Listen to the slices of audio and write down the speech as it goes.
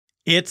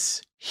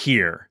It's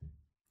here.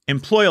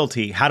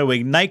 Employalty, How to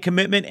Ignite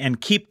Commitment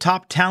and Keep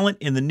Top Talent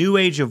in the New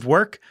Age of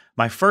Work,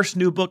 my first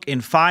new book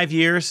in 5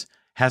 years,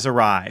 has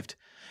arrived.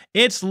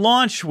 It's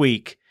launch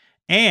week,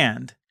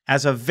 and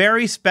as a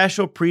very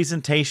special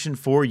presentation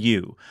for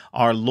you,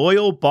 our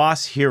loyal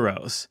boss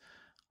heroes,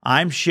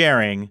 I'm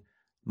sharing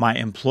my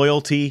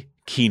Employalty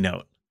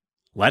Keynote.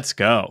 Let's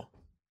go.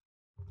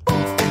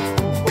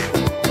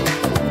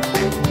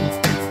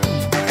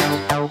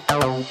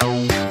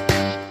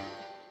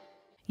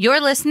 You're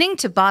listening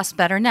to Boss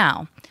Better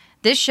Now.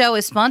 This show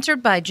is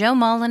sponsored by Joe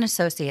Mull and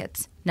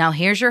Associates. Now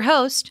here's your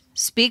host,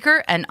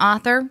 speaker and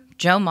author,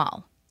 Joe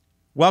Mull.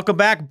 Welcome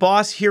back,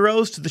 Boss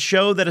Heroes, to the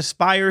show that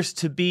aspires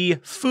to be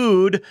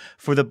food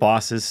for the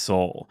boss's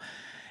soul.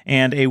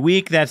 And a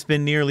week that's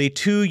been nearly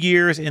 2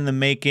 years in the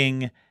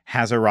making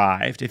has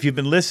arrived. If you've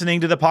been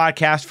listening to the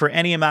podcast for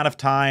any amount of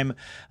time,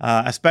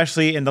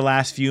 especially in the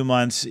last few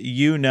months,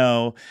 you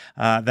know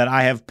that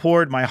I have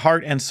poured my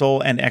heart and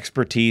soul and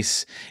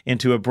expertise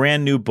into a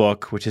brand new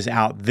book, which is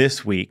out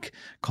this week,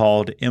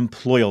 called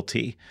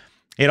Employalty.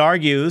 It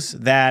argues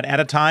that at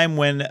a time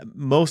when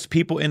most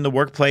people in the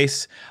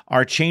workplace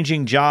are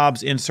changing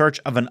jobs in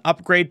search of an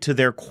upgrade to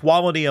their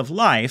quality of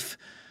life,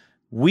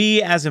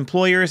 we as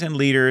employers and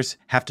leaders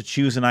have to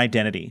choose an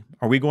identity.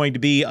 Are we going to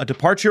be a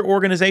departure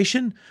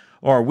organization,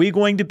 or are we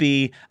going to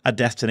be a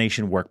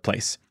destination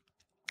workplace?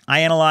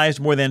 I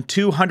analyzed more than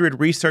 200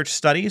 research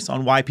studies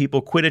on why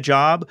people quit a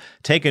job,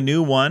 take a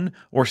new one,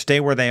 or stay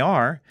where they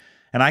are.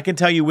 And I can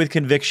tell you with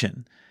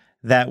conviction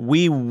that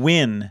we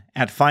win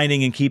at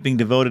finding and keeping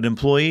devoted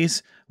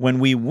employees when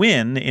we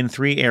win in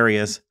 3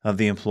 areas of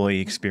the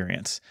employee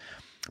experience.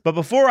 But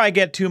before I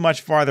get too much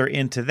farther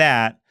into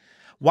that,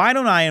 why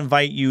don't I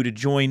invite you to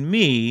join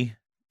me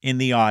in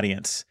the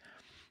audience?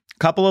 A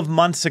couple of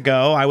months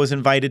ago, I was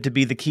invited to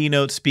be the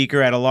keynote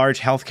speaker at a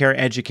large healthcare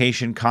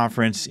education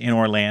conference in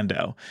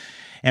Orlando.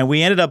 And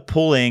we ended up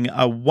pulling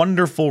a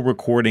wonderful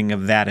recording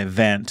of that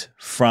event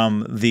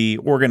from the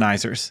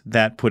organizers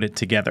that put it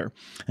together.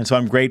 And so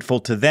I'm grateful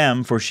to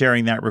them for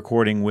sharing that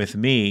recording with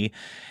me.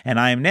 And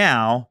I am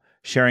now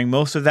sharing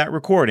most of that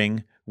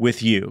recording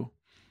with you.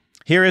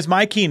 Here is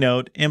my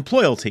keynote,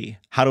 Employalty,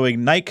 How to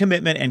Ignite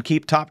Commitment and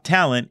Keep Top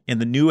Talent in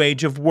the New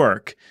Age of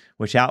Work,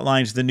 which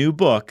outlines the new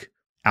book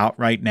out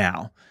right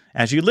now.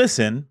 As you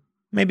listen,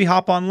 maybe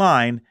hop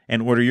online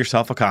and order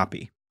yourself a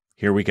copy.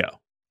 Here we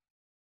go.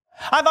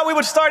 I thought we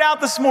would start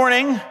out this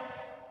morning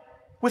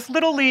with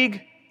Little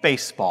League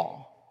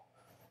Baseball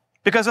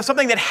because of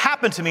something that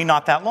happened to me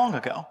not that long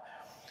ago.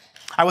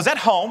 I was at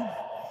home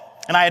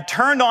and I had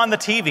turned on the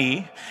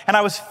TV and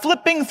I was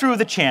flipping through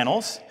the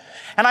channels,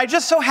 and I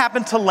just so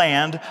happened to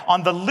land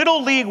on the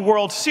Little League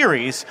World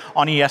Series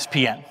on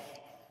ESPN.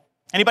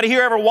 Anybody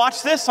here ever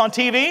watch this on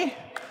TV?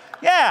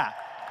 Yeah.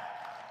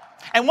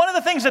 And one of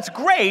the things that's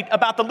great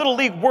about the Little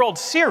League World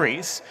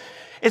Series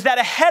is that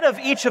ahead of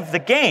each of the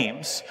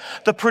games,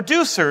 the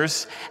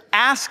producers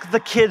ask the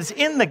kids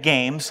in the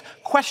games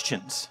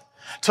questions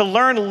to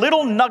learn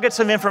little nuggets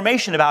of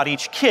information about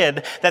each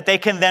kid that they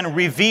can then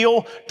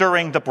reveal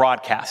during the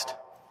broadcast.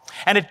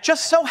 And it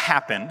just so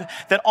happened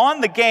that on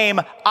the game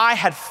I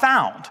had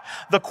found,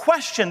 the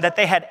question that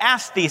they had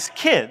asked these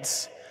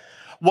kids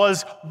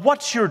was,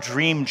 "What's your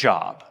dream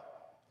job?"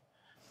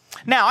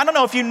 Now, I don't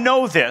know if you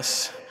know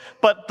this,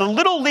 but the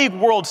Little League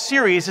World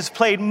Series is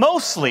played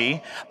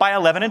mostly by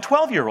 11 and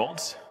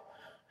 12-year-olds.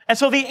 And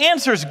so the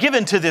answers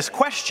given to this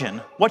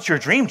question, "What's your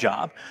dream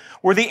job?"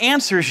 were the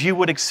answers you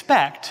would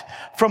expect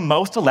from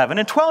most 11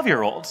 and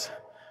 12-year-olds.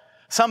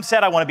 Some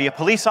said, "I want to be a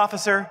police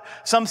officer."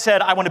 Some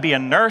said, "I want to be a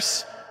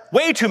nurse."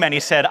 Way too many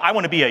said, "I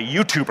want to be a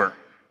YouTuber,"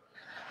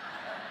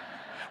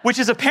 which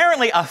is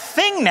apparently a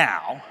thing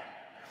now.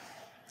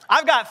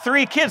 I've got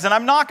 3 kids, and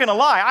I'm not going to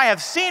lie. I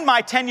have seen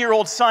my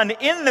 10-year-old son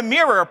in the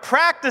mirror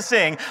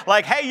practicing,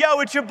 like, "Hey,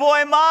 yo, it's your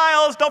boy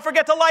Miles. Don't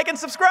forget to like and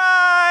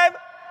subscribe."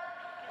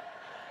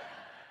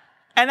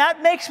 And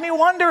that makes me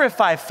wonder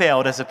if I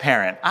failed as a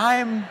parent.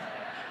 I'm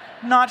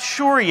not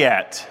sure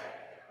yet.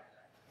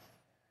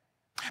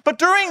 But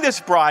during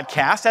this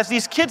broadcast, as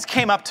these kids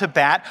came up to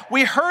bat,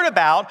 we heard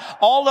about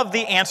all of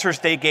the answers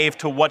they gave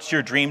to "What's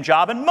your dream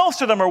job?" And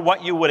most of them are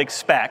what you would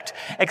expect,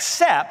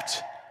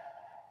 except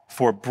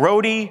for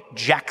Brody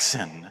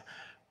Jackson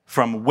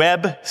from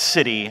Webb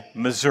City,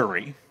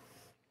 Missouri.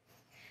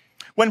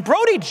 When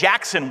Brody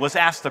Jackson was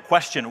asked the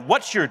question,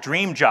 "What's your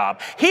dream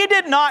job?" he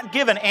did not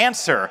give an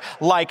answer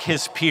like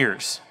his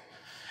peers.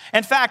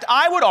 In fact,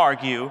 I would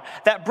argue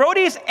that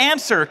Brody's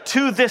answer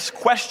to this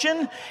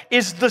question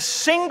is the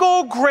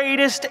single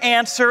greatest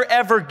answer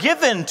ever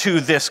given to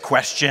this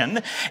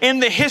question in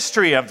the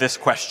history of this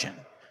question.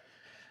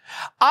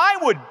 I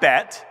would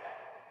bet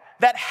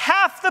that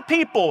half the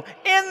people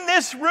in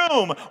this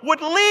room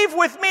would leave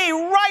with me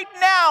right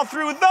now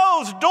through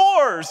those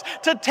doors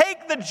to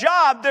take the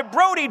job that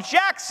Brody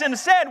Jackson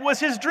said was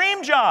his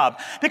dream job.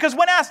 Because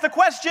when asked the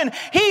question,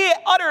 he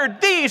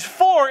uttered these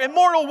 4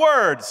 immortal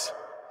words: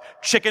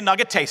 "Chicken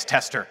nugget taste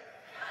tester."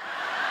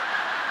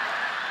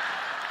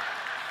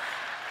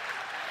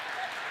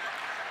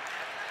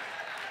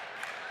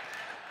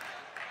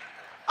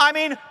 I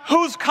mean,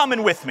 who's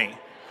coming with me?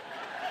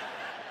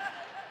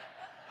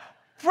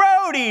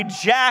 Brody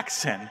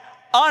Jackson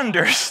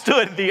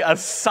understood the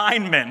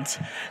assignment,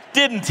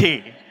 didn't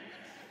he?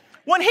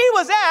 When he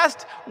was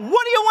asked,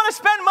 what do you want to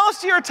spend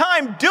most of your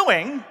time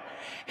doing?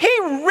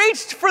 He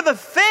reached for the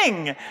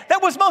thing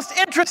that was most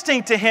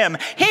interesting to him.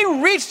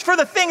 He reached for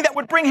the thing that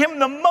would bring him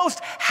the most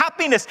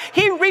happiness.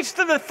 He reached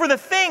for the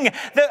thing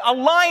that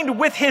aligned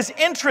with his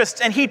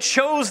interests, and he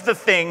chose the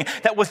thing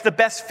that was the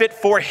best fit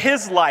for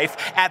his life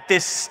at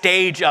this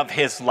stage of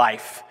his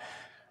life.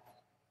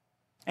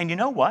 And you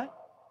know what?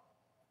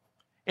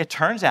 It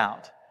turns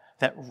out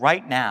that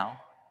right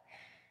now,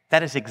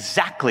 that is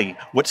exactly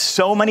what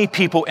so many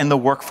people in the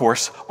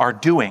workforce are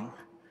doing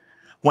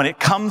when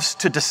it comes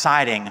to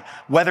deciding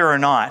whether or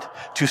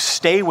not to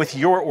stay with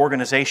your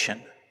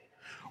organization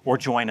or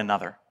join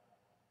another.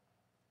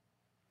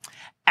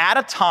 At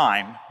a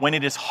time when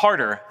it is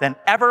harder than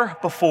ever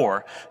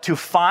before to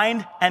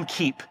find and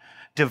keep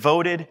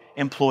devoted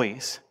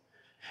employees,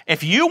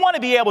 if you want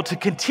to be able to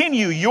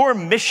continue your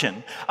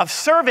mission of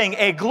serving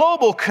a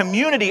global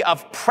community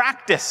of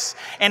practice,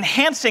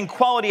 enhancing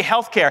quality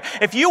healthcare,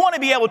 if you want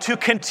to be able to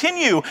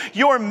continue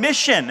your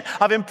mission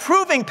of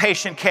improving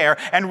patient care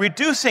and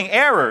reducing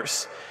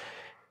errors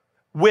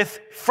with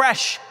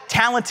fresh,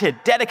 talented,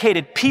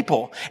 dedicated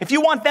people, if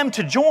you want them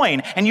to join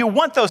and you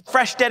want those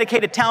fresh,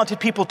 dedicated, talented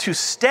people to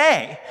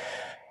stay,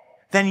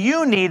 then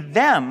you need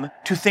them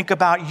to think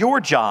about your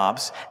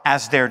jobs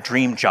as their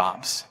dream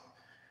jobs.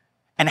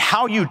 And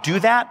how you do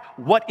that,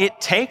 what it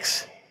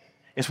takes,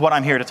 is what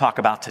I'm here to talk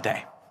about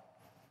today.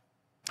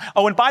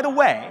 Oh, and by the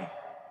way,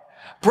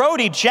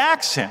 Brody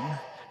Jackson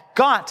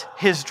got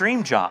his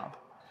dream job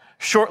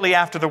shortly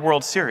after the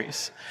World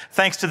Series,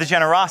 thanks to the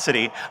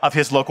generosity of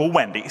his local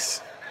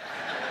Wendy's.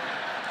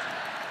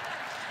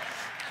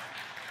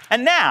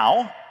 And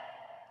now,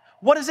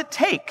 what does it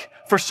take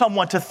for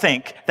someone to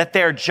think that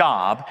their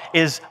job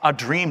is a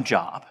dream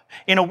job?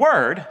 In a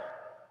word,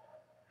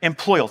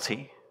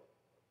 employalty.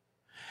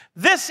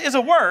 This is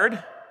a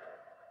word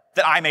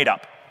that I made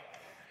up.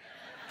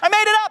 I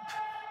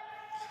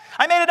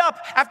made it up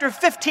after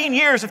 15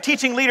 years of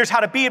teaching leaders how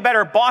to be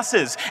better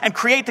bosses and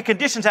create the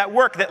conditions at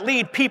work that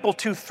lead people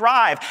to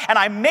thrive. And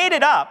I made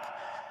it up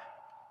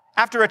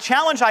after a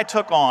challenge I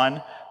took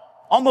on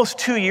almost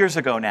 2 years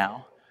ago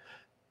now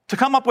to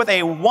come up with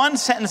a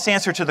one-sentence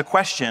answer to the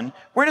question,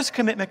 where does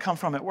commitment come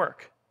from at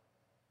work?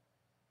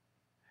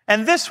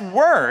 And this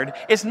word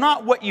is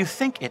not what you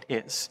think it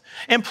is.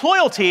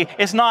 Employalty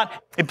is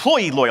not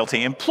employee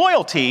loyalty.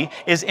 Employalty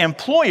is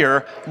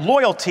employer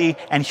loyalty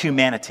and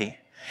humanity.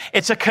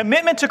 It's a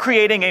commitment to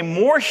creating a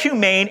more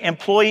humane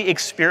employee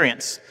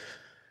experience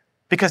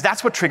because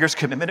that's what triggers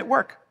commitment at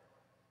work.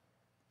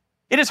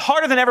 It is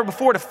harder than ever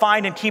before to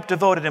find and keep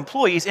devoted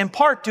employees, in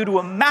part due to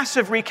a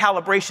massive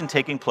recalibration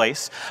taking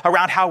place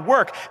around how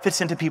work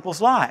fits into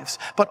people's lives.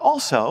 But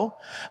also,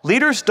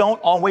 leaders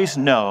don't always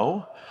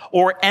know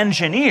or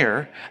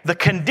engineer the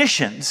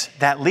conditions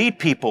that lead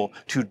people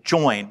to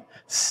join,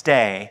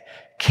 stay,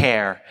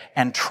 care,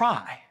 and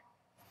try.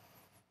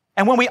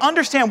 And when we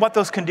understand what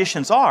those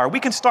conditions are, we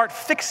can start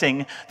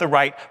fixing the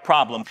right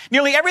problem.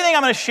 Nearly everything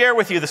I'm going to share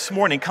with you this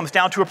morning comes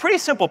down to a pretty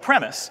simple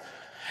premise,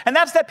 and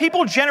that's that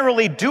people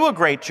generally do a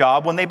great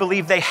job when they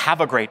believe they have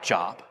a great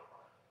job.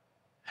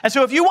 And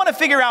so if you want to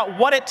figure out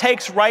what it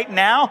takes right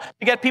now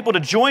to get people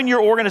to join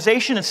your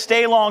organization and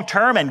stay long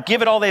term and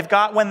give it all they've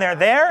got when they're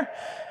there,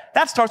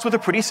 that starts with a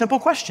pretty simple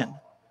question.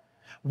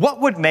 What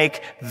would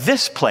make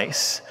this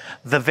place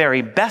the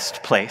very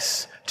best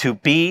place to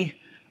be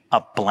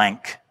a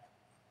blank?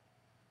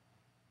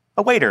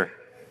 A waiter,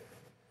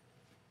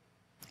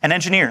 an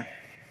engineer,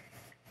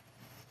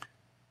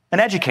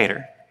 an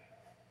educator,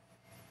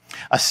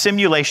 a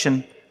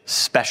simulation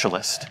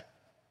specialist.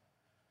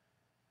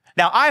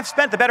 Now, I've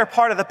spent the better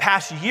part of the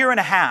past year and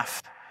a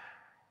half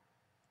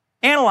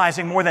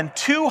analyzing more than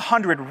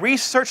 200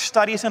 research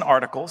studies and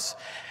articles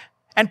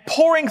and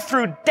pouring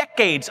through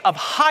decades of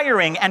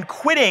hiring and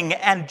quitting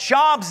and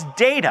jobs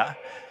data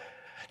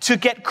to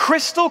get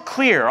crystal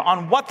clear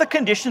on what the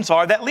conditions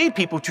are that lead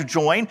people to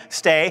join,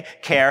 stay,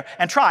 care,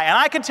 and try. And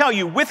I can tell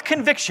you with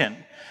conviction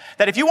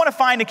that if you want to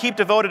find and keep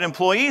devoted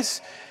employees,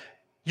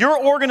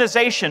 your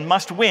organization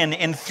must win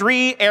in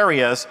 3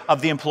 areas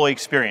of the employee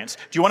experience.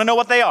 Do you want to know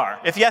what they are?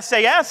 If yes,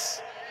 say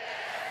yes.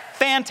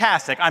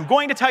 Fantastic. I'm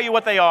going to tell you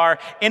what they are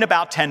in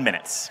about 10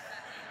 minutes.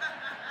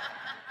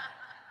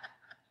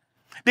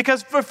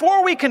 Because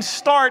before we can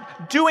start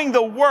doing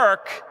the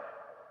work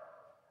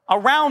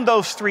around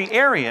those 3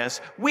 areas,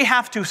 we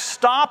have to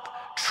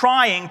stop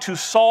trying to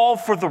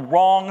solve for the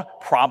wrong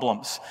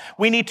problems.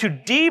 We need to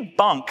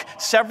debunk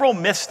several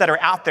myths that are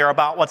out there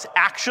about what's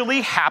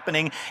actually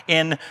happening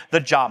in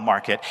the job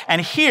market. And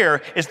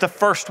here is the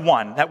first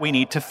one that we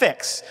need to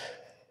fix.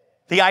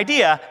 The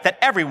idea that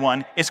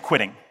everyone is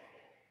quitting.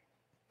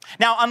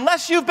 Now,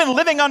 unless you've been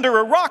living under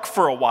a rock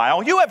for a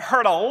while, you have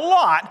heard a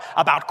lot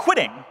about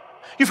quitting.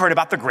 You've heard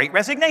about the Great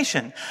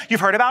Resignation.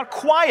 You've heard about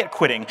quiet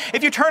quitting.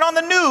 If you turn on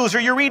the news or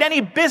you read any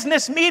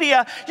business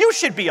media, you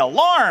should be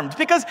alarmed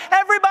because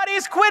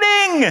everybody's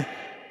quitting.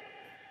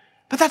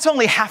 But that's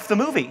only half the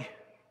movie.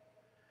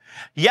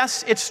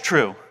 Yes, it's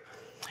true.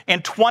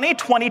 In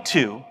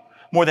 2022,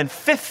 more than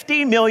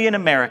 50 million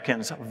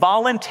Americans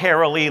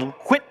voluntarily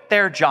quit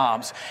their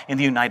jobs in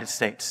the United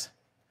States.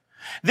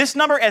 This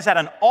number is at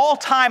an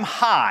all-time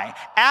high,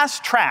 as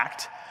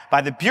tracked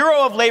by the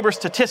Bureau of Labor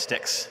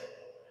Statistics.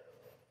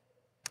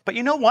 But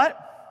you know what?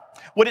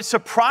 Would it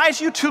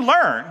surprise you to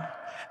learn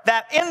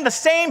that in the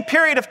same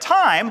period of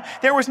time,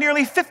 there was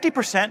nearly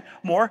 50%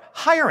 more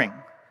hiring?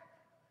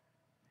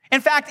 In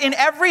fact, in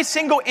every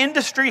single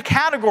industry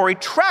category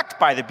tracked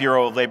by the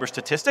Bureau of Labor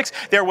Statistics,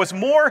 there was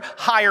more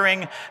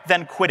hiring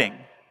than quitting.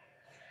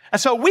 And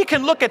so we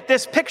can look at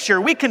this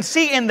picture, we can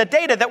see in the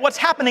data that what's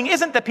happening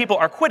isn't that people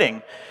are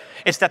quitting,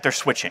 it's that they're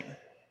switching.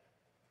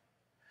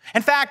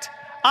 In fact,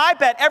 I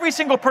bet every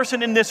single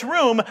person in this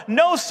room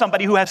knows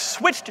somebody who has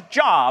switched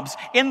jobs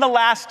in the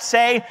last,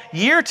 say,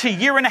 year to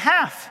year and a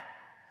half.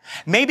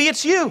 Maybe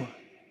it's you.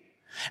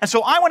 And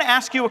so I want to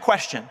ask you a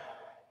question.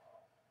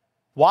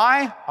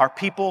 Why are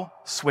people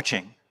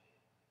switching?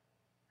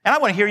 And I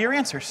want to hear your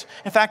answers.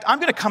 In fact, I'm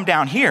going to come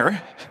down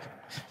here,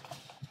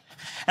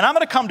 and I'm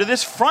going to come to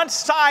this front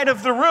side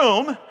of the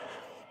room,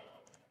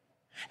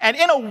 and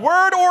in a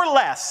word or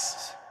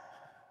less,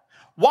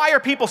 why are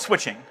people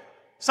switching?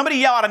 Somebody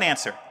yell out an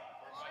answer.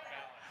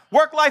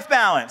 Work-life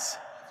balance.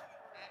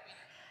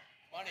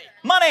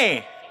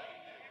 Money.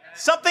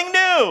 Something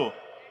new.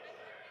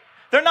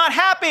 They're not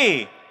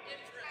happy.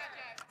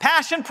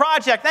 Passion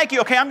project. Thank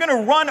you. Okay, I'm going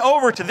to run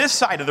over to this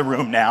side of the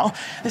room now.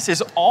 This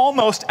is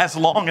almost as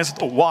long as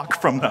the walk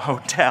from the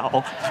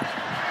hotel.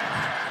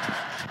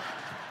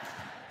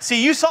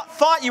 See, you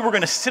thought you were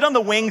going to sit on the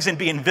wings and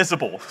be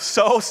invisible.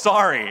 So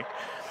sorry.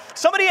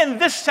 Somebody in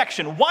this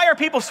section, why are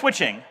people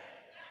switching?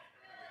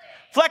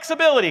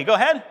 Flexibility. Go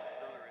ahead.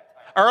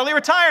 Early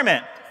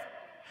retirement.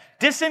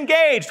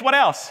 Disengaged. What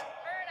else?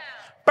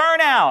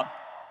 Burnout.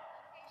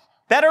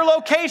 Better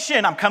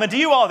location. I'm coming to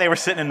you all. They were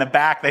sitting in the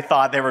back. They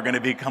thought they were going to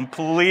be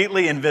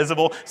completely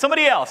invisible.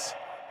 Somebody else.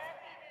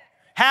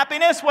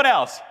 Happiness. What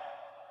else?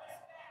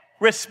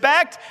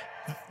 Respect.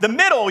 The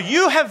middle.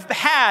 You have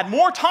had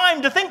more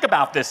time to think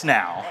about this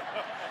now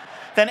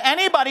than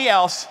anybody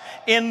else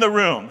in the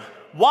room.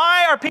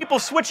 Why are people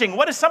switching?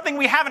 What is something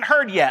we haven't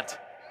heard yet?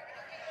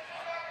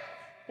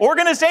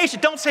 Organization.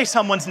 Don't say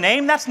someone's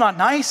name. That's not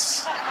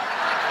nice.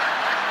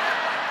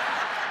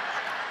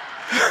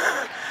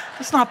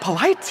 That's not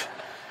polite.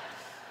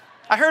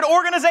 I heard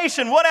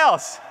organization. What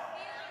else?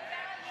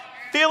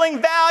 Feeling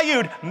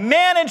valued.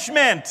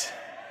 Management.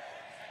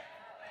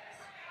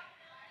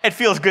 It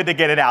feels good to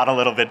get it out a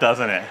little bit,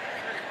 doesn't it?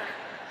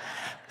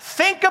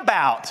 Think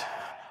about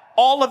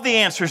all of the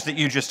answers that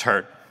you just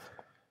heard.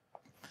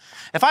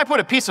 If I put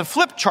a piece of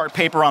flip chart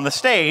paper on the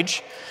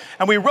stage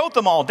and we wrote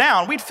them all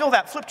down, we'd fill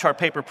that flip chart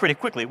paper pretty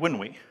quickly,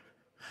 wouldn't we?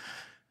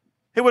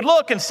 It would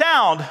look and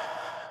sound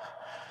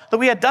that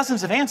we had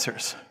dozens of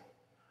answers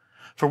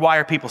for why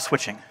are people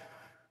switching.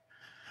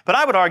 But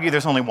I would argue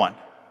there's only one.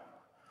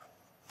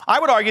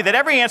 I would argue that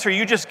every answer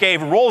you just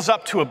gave rolls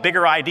up to a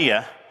bigger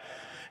idea,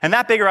 and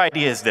that bigger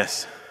idea is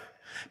this.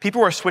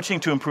 People are switching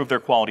to improve their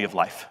quality of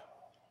life.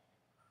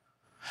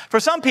 For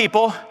some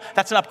people,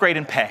 that's an upgrade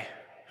in pay.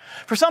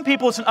 For some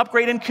people, it's an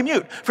upgrade in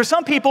commute. For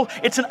some people,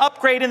 it's an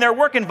upgrade in their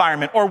work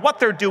environment or what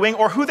they're doing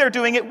or who they're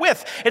doing it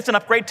with. It's an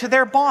upgrade to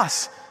their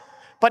boss.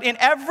 But in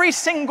every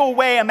single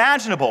way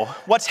imaginable,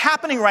 what's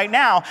happening right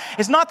now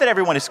is not that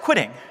everyone is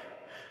quitting.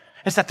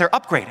 It's that they're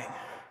upgrading.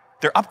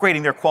 They're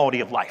upgrading their quality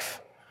of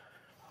life.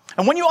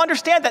 And when you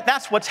understand that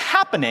that's what's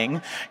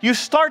happening, you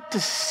start to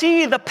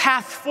see the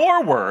path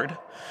forward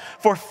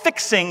for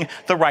fixing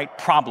the right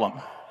problem.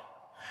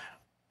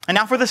 And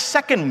now for the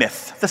second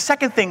myth, the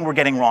second thing we're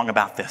getting wrong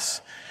about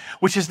this,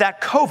 which is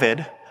that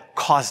COVID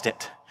caused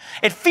it.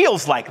 It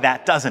feels like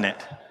that, doesn't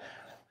it?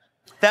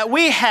 That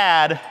we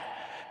had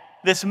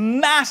this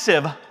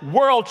massive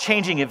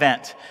world-changing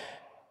event,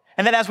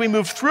 and that as we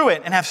move through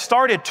it and have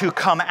started to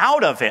come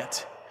out of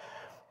it,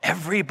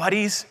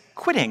 everybody's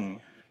quitting.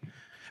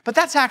 But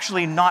that's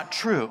actually not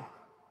true.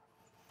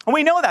 And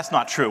we know that's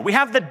not true. We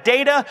have the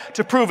data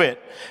to prove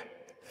it.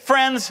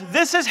 Friends,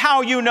 this is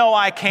how you know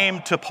I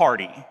came to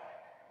party.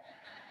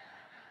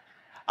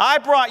 I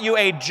brought you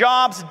a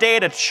jobs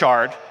data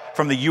chart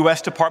from the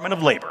U.S. Department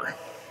of Labor.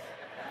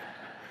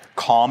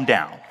 Calm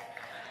down.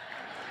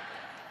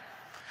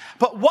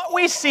 But what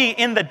we see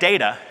in the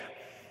data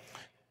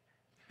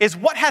is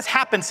what has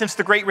happened since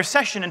the Great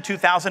Recession in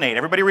 2008.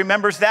 Everybody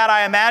remembers that,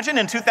 I imagine.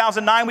 In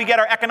 2009, we get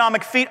our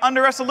economic feet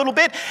under us a little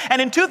bit.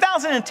 And in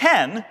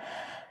 2010,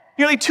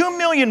 nearly 2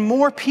 million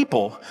more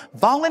people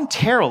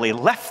voluntarily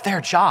left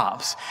their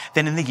jobs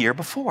than in the year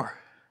before.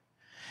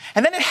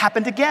 And then it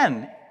happened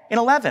again in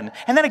 11,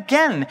 and then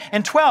again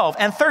in 12,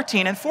 and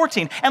 13, and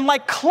 14. And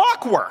like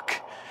clockwork,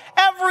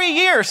 every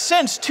year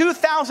since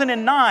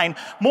 2009,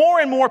 more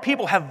and more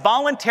people have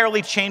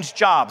voluntarily changed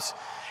jobs.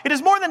 It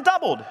has more than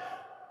doubled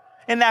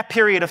in that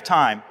period of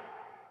time.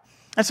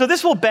 And so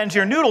this will bend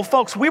your noodle.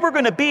 Folks, we were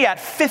going to be at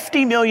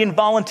 50 million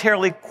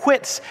voluntarily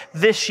quits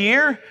this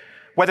year,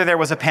 whether there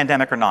was a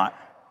pandemic or not.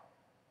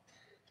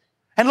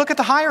 And look at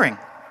the hiring.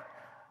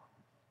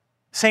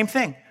 Same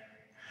thing.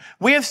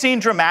 We have seen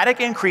dramatic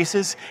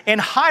increases in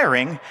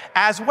hiring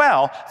as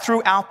well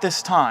throughout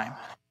this time.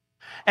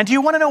 And do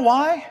you want to know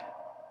why?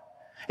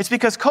 It's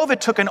because COVID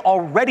took an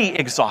already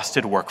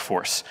exhausted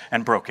workforce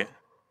and broke it.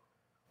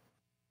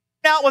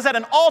 Now it was at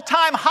an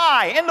all-time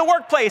high in the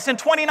workplace in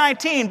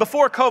 2019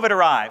 before COVID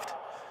arrived.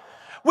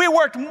 We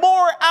worked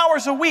more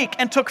hours a week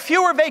and took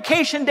fewer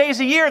vacation days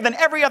a year than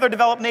every other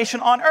developed nation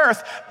on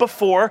earth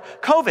before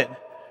COVID.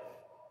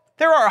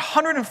 There are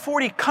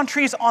 140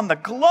 countries on the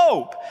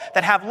globe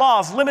that have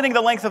laws limiting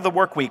the length of the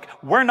work week.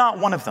 We're not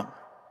one of them.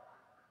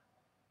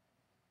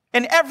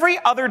 In every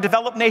other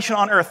developed nation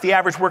on earth, the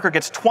average worker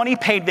gets 20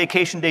 paid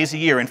vacation days a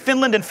year. In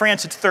Finland and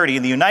France, it's 30.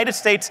 In the United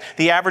States,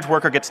 the average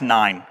worker gets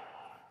 9.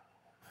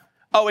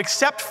 Oh,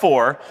 except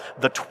for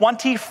the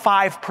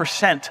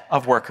 25%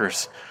 of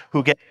workers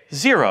who get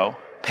 0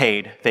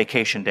 paid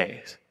vacation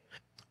days.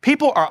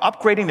 People are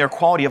upgrading their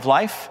quality of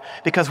life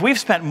because we've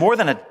spent more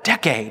than a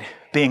decade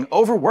being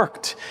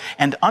overworked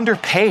and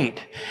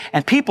underpaid,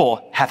 and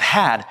people have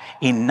had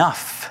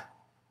enough.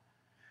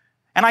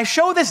 And I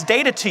show this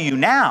data to you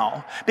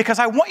now because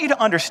I want you to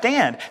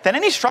understand that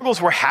any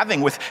struggles we're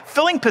having with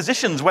filling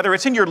positions, whether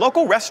it's in your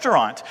local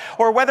restaurant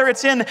or whether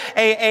it's in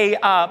a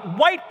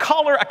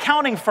white-collar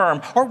accounting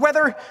firm or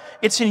whether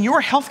it's in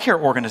your healthcare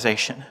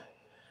organization,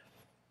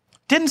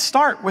 didn't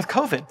start with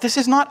COVID. This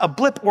is not a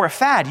blip or a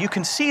fad. You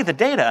can see the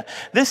data.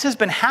 This has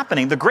been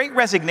happening. The Great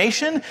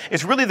Resignation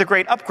is really the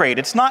Great Upgrade.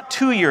 It's not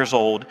 2 years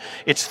old.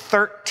 It's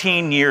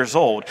 13 years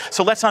old.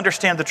 So let's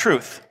understand the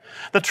truth.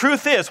 The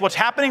truth is, what's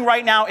happening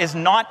right now is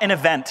not an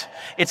event.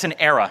 It's an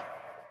era.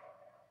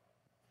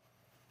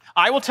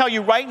 I will tell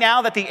you right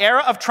now that the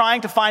era of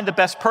trying to find the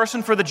best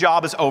person for the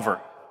job is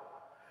over.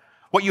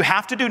 What you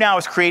have to do now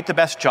is create the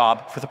best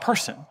job for the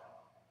person.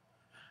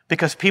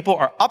 Because people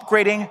are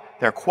upgrading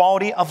their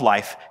quality of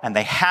life, and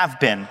they have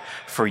been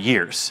for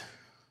years.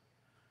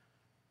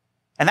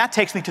 And that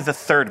takes me to the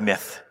third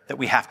myth that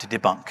we have to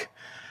debunk.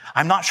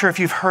 I'm not sure if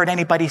you've heard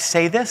anybody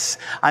say this.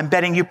 I'm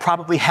betting you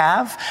probably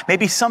have.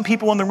 Maybe some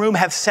people in the room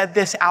have said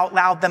this out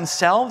loud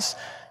themselves.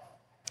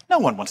 No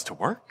one wants to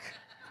work.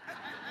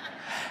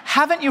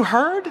 Haven't you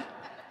heard?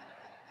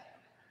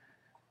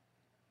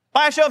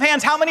 By a show of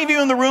hands, how many of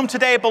you in the room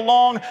today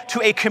belong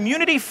to a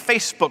community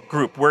Facebook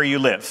group where you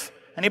live?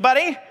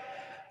 Anybody?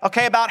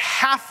 Okay, about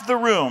half the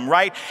room,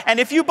 right? And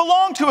if you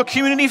belong to a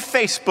community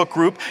Facebook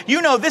group,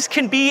 you know this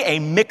can be a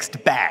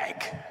mixed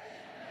bag,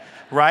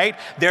 right?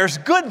 There's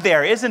good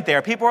there, isn't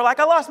there? People are like,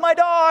 I lost my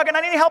dog and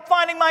I need help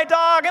finding my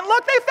dog. And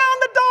look, they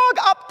found the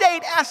dog.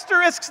 Update,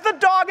 asterisks, the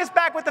dog is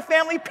back with the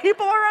family.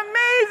 People are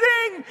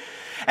amazing.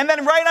 And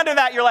then right under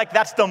that, you're like,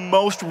 that's the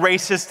most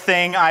racist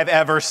thing I've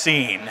ever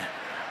seen.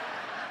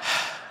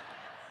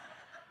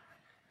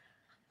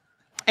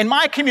 In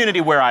my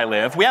community where I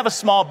live, we have a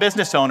small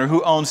business owner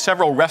who owns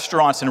several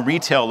restaurants and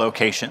retail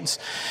locations.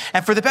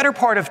 And for the better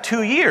part of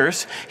 2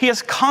 years, he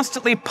has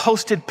constantly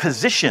posted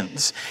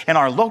positions in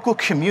our local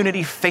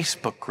community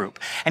Facebook group.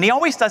 And he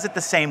always does it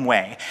the same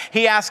way.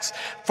 He asks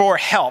for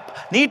help,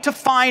 need to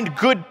find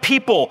good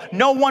people,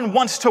 no one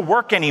wants to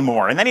work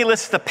anymore. And then he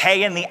lists the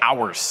pay and the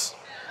hours.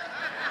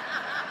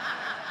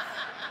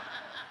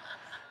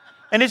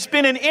 And it's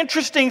been an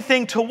interesting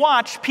thing to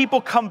watch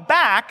people come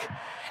back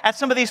at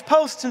some of these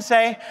posts and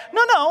say,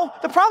 no,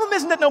 the problem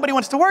isn't that nobody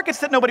wants to work, it's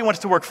that nobody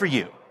wants to work for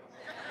you.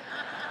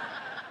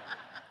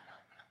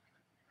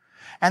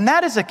 And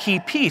that is a key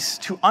piece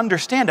to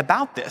understand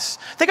about this.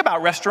 Think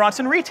about restaurants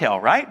and retail,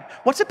 right?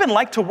 What's it been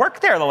like to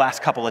work there the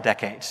last couple of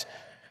decades?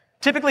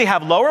 Typically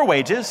have lower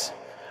wages,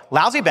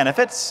 lousy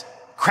benefits,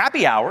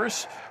 crappy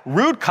hours,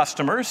 rude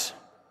customers,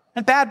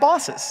 and bad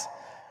bosses.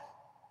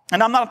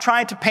 And I'm not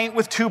trying to paint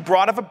with too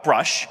broad of a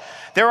brush.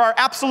 There are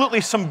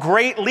absolutely some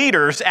great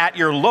leaders at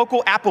your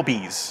local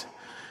Applebee's.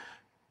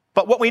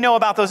 But what we know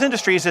about those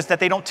industries is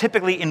that they don't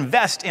typically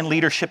invest in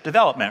leadership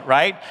development,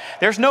 right?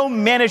 There's no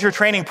manager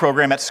training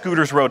program at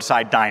Scooter's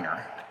Roadside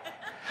Diner.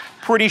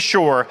 Pretty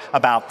sure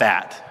about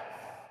that.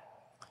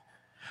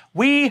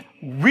 We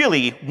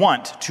really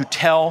want to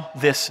tell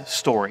this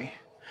story,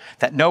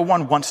 that no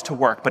one wants to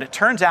work. But it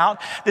turns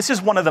out this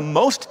is one of the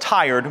most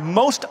tired,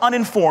 most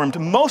uninformed,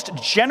 most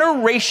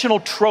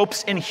generational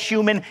tropes in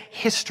human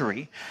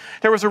history.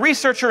 There was a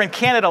researcher in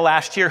Canada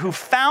last year who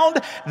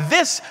found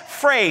this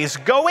phrase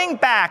going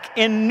back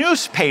in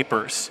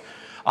newspapers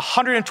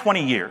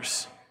 120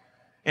 years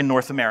in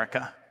North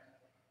America.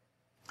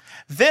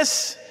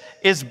 This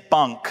is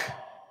bunk.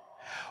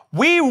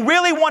 We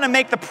really want to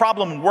make the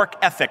problem work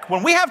ethic.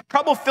 When we have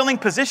trouble filling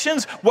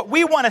positions, what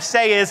we want to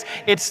say is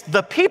it's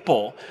the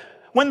people,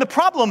 when the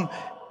problem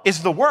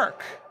is the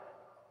work.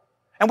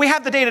 And we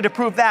have the data to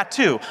prove that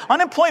too.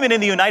 Unemployment in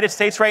the United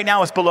States right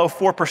now is below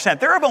 4%.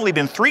 There have only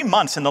been 3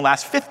 months in the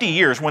last 50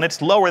 years when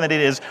it's lower than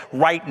it is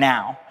right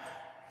now.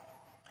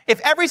 If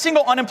every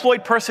single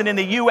unemployed person in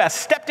the US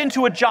stepped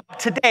into a job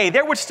today,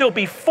 there would still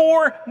be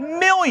 4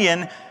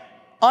 million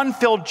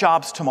unfilled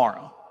jobs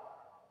tomorrow.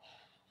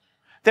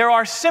 There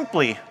are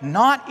simply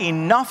not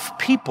enough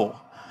people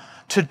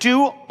to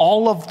do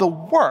all of the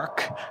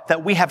work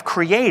that we have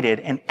created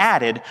and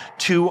added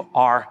to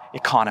our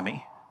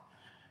economy.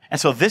 And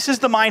so this is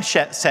the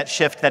mindset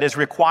shift that is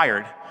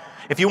required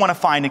if you want to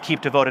find and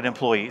keep devoted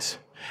employees.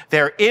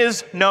 There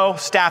is no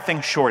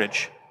staffing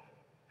shortage.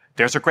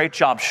 There's a great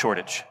job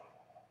shortage.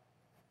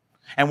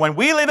 And when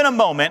we live in a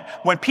moment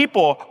when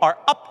people are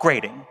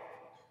upgrading,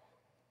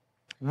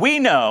 we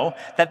know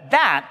that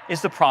that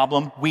is the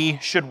problem we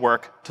should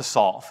work to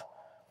solve.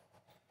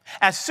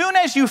 As soon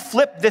as you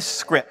flip this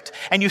script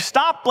and you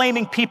stop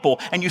blaming people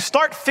and you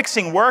start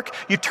fixing work,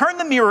 you turn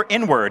the mirror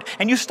inward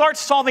and you start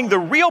solving the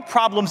real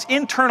problems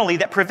internally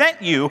that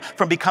prevent you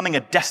from becoming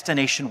a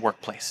destination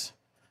workplace.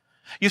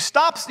 You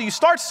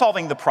start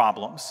solving the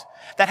problems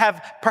that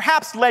have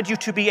perhaps led you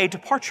to be a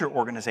departure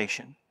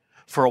organization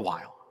for a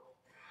while.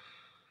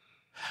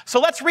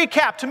 So let's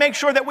recap to make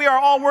sure that we are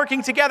all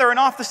working together and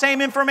off the same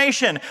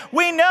information.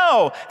 We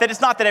know that it's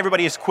not that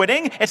everybody is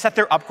quitting, it's that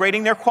they're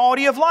upgrading their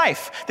quality of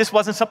life. This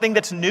wasn't something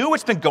that's new,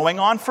 it's been going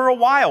on for a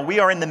while. We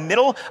are in the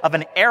middle of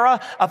an era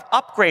of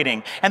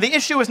upgrading. And the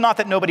issue is not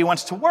that nobody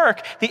wants to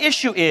work, the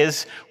issue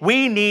is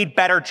we need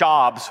better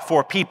jobs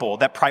for people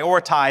that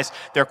prioritize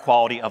their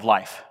quality of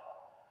life.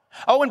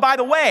 Oh, and by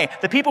the way,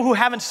 the people who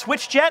haven't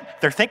switched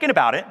yet, they're thinking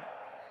about it.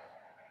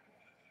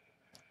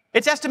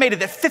 It's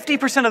estimated that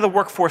 50% of the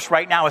workforce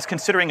right now is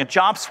considering a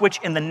job switch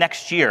in the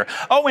next year.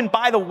 Oh, and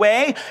by the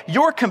way,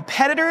 your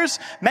competitors,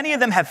 many of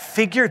them have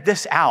figured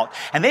this out,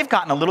 and they've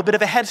gotten a little bit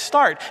of a head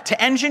start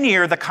to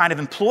engineer the kind of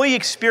employee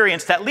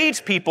experience that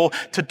leads people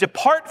to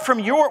depart from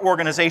your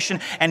organization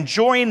and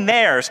join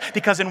theirs,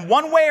 because in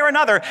one way or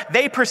another,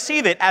 they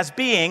perceive it as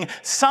being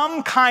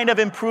some kind of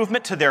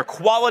improvement to their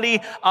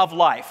quality of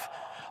life.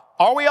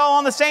 Are we all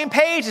on the same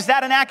page? Is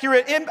that an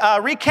accurate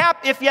recap?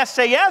 If yes,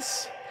 say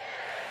yes.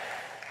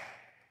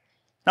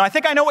 Now, I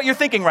think I know what you're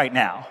thinking right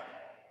now.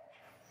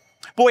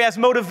 Boy, as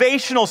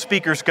motivational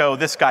speakers go,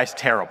 this guy's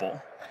terrible.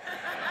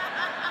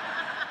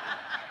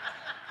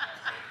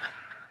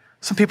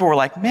 Some people were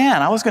like,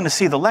 man, I was going to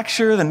see the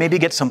lecture, then maybe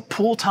get some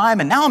pool time,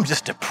 and now I'm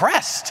just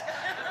depressed.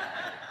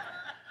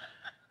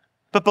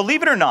 But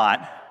believe it or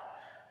not,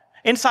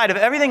 inside of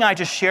everything I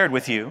just shared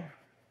with you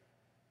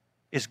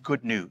is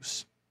good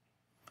news.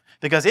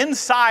 Because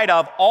inside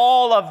of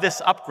all of this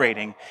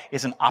upgrading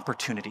is an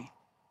opportunity.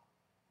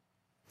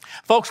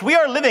 Folks, we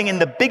are living in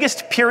the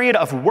biggest period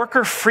of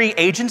worker-free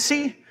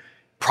agency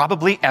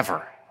probably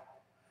ever.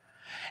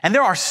 And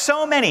there are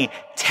so many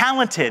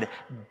talented,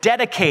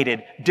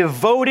 dedicated,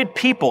 devoted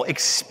people,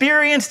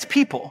 experienced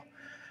people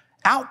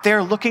out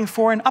there looking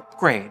for an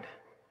upgrade.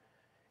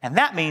 And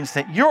that means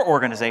that your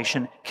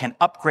organization can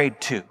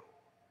upgrade too.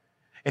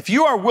 If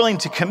you are willing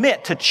to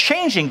commit to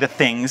changing the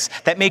things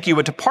that make you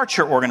a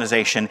departure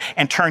organization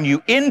and turn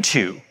you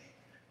into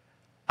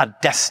a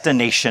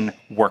destination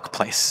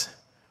workplace.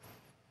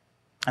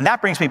 And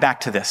that brings me back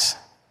to this.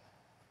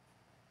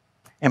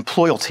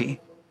 Employalty.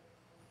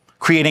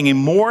 Creating a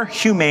more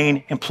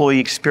humane employee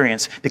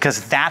experience,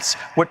 because that's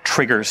what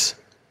triggers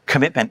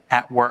commitment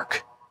at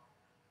work.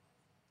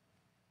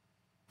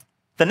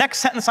 The next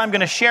sentence I'm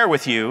going to share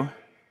with you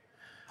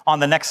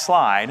on the next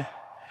slide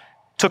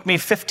took me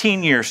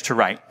 15 years to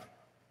write.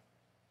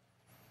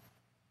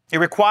 It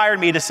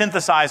required me to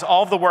synthesize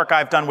all of the work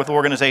I've done with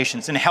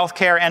organizations in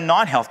healthcare and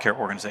non-healthcare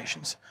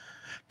organizations,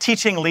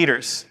 teaching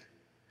leaders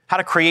how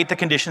to create the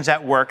conditions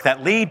at work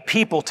that lead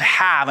people to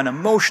have an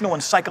emotional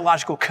and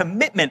psychological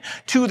commitment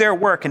to their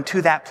work and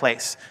to that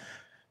place.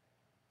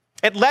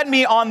 It led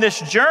me on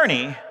this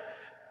journey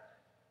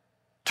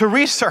to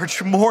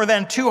research more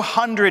than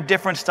 200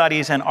 different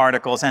studies and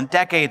articles and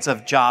decades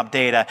of job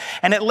data.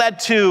 And it led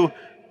to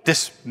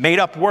this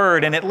made-up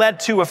word, and it led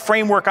to a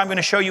framework I'm going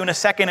to show you in a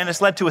second, and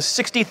it's led to a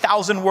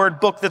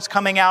 60,000-word book that's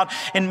coming out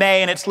in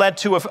May, and it's led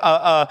to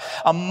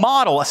a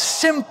model, a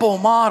simple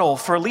model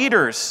for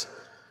leaders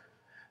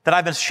that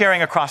I've been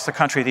sharing across the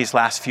country these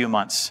last few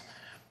months.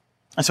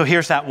 And so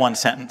here's that one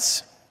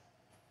sentence.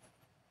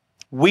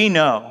 We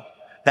know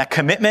that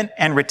commitment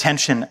and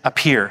retention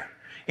appear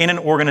in an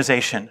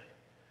organization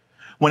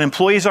when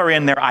employees are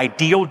in their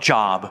ideal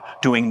job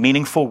doing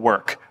meaningful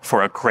work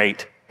for a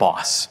great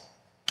boss.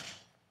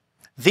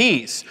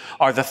 These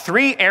are the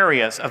 3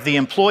 areas of the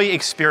employee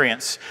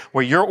experience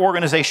where your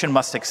organization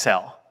must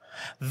excel.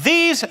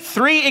 These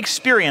 3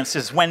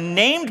 experiences, when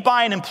named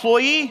by an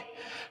employee,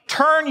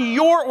 turn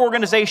your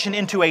organization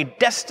into a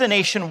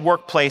destination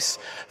workplace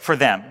for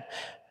them.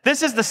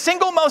 This is the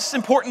single most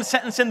important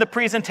sentence in the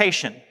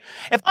presentation.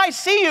 If I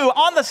see you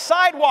on the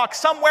sidewalk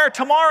somewhere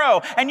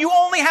tomorrow and you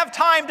only have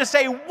time to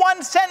say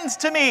one sentence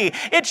to me,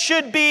 it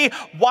should be,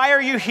 "Why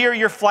are you here?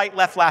 Your flight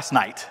left last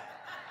night."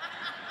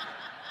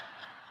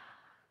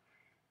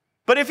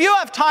 But if you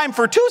have time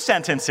for 2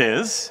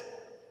 sentences,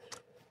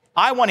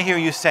 I want to hear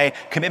you say,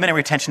 commitment and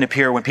retention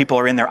appear when people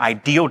are in their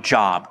ideal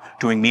job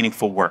doing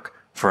meaningful work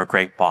for a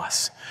great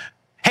boss.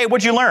 Hey,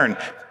 what'd you learn?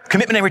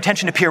 Commitment and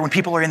retention appear when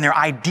people are in their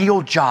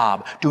ideal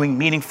job doing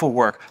meaningful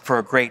work for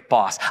a great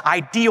boss.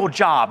 Ideal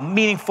job,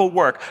 meaningful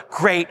work,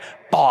 great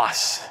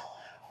boss.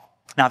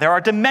 Now, there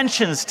are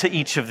dimensions to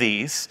each of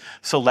these,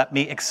 so let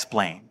me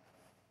explain.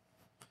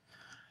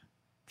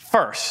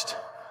 First,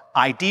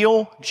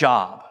 ideal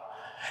job.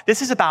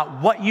 This is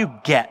about what you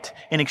get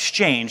in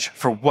exchange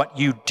for what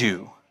you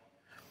do.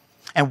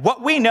 And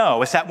what we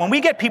know is that when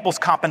we get people's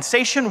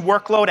compensation,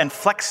 workload, and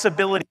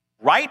flexibility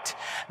right,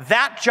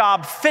 that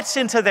job fits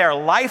into their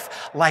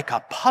life like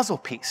a puzzle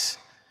piece.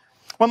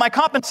 When my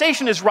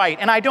compensation is right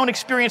and I don't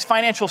experience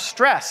financial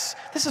stress,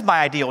 this is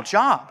my ideal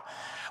job.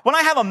 When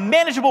I have a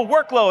manageable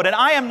workload and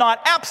I am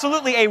not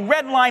absolutely a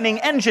redlining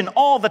engine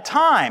all the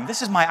time,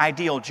 this is my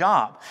ideal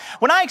job.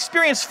 When I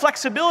experience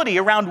flexibility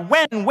around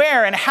when,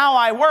 where, and how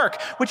I work,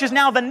 which is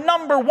now the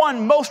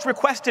 #1 most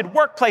requested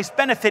workplace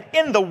benefit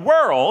in the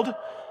world,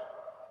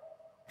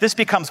 this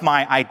becomes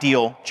my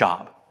ideal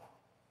job.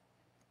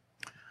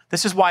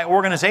 This is why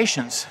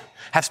organizations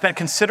have spent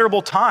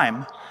considerable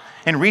time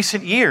in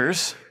recent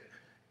years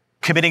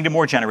committing to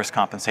more generous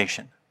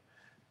compensation,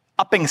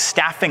 upping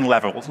staffing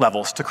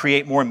levels to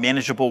create more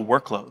manageable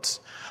workloads,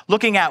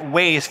 looking at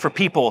ways for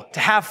people to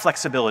have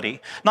flexibility,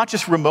 not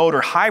just remote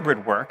or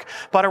hybrid work,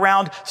 but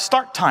around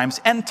start times,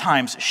 end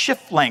times,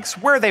 shift lengths,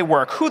 where they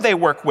work, who they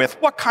work with,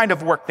 what kind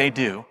of work they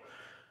do.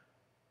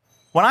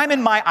 When I'm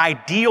in my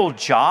ideal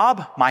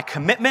job, my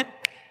commitment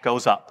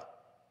goes up.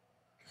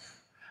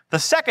 The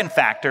second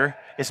factor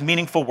is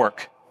meaningful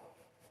work.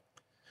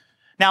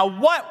 Now,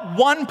 what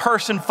one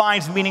person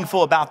finds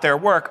meaningful about their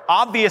work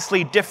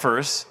obviously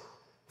differs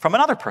from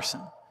another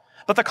person.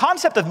 But the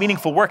concept of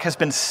meaningful work has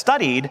been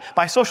studied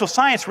by social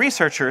science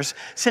researchers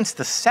since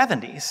the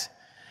 70s.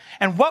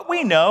 And what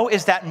we know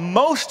is that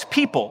most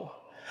people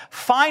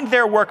find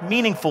their work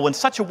meaningful in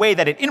such a way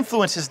that it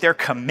influences their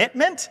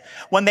commitment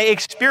when they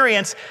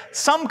experience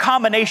some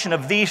combination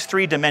of these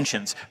three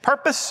dimensions: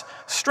 purpose,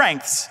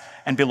 strengths,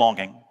 and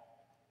belonging.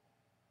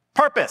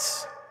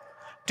 Purpose.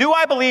 Do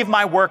I believe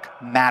my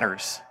work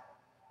matters?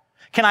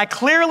 Can I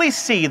clearly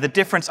see the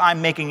difference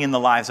I'm making in the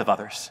lives of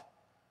others?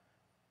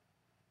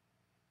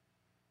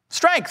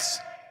 Strengths.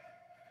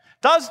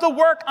 Does the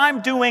work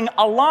I'm doing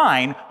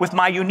align with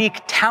my unique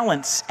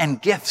talents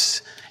and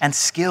gifts and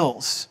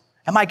skills?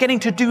 Am I getting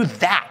to do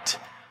that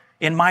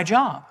in my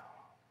job?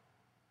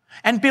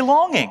 And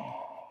belonging.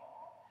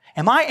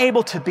 Am I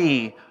able to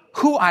be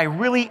who I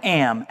really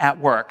am at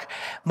work,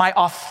 my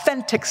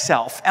authentic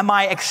self? Am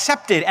I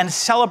accepted and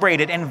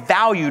celebrated and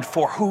valued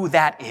for who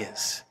that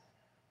is?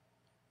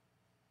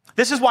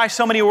 This is why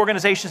so many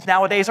organizations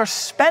nowadays are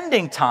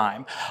spending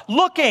time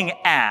looking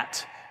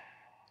at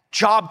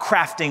job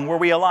crafting, where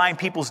we align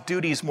people's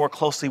duties more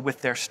closely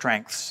with their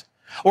strengths,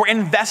 or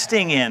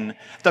investing in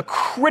the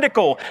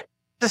critical,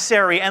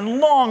 necessary, and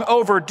long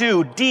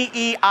overdue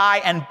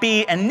DEI and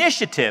B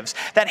initiatives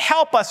that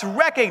help us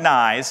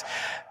recognize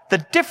the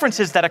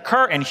differences that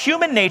occur in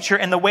human nature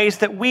and the ways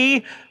that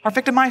we are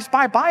victimized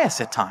by bias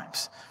at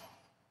times.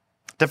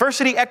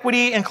 Diversity,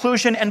 equity,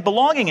 inclusion, and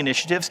belonging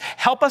initiatives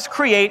help us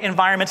create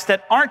environments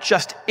that aren't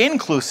just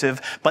inclusive,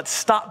 but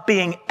stop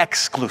being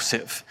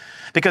exclusive.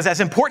 Because as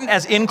important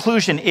as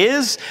inclusion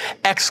is,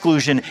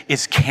 exclusion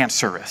is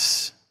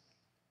cancerous.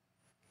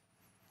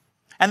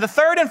 And the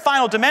third and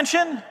final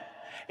dimension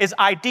is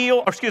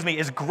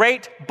is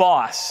great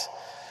boss.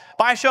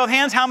 By a show of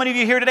hands, how many of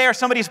you here today are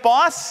somebody's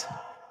boss?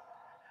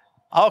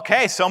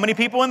 Okay, so many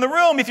people in the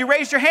room. If you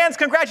raised your hands,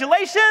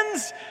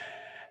 congratulations.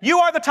 You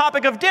are the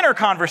topic of dinner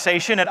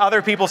conversation at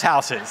other people's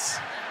houses.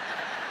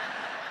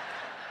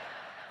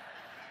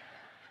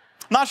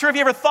 Not sure if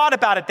you ever thought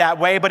about it that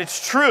way, but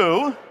it's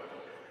true.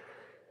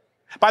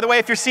 By the way,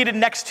 if you're seated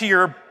next to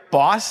your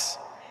boss,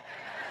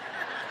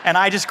 and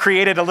I just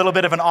created a little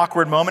bit of an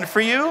awkward moment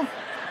for you,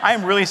 I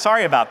am really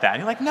sorry about that.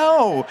 You're like,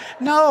 no,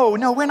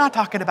 we're not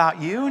talking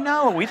about you.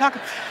 No,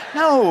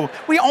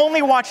 we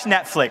only watch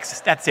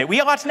Netflix. That's it.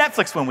 We watch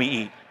Netflix when we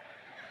eat.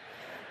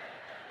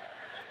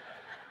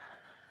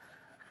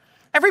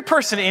 Every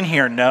person in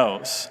here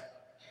knows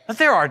that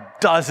there are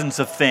dozens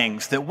of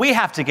things that we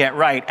have to get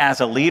right as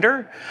a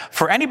leader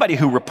for anybody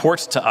who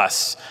reports to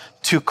us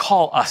to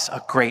call us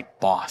a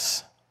great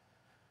boss.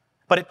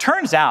 But it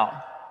turns out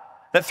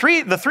that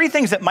the three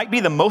things that might be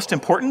the most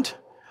important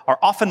are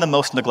often the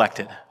most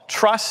neglected: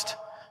 trust,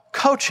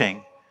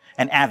 coaching,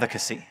 and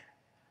advocacy.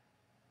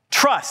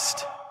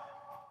 Trust.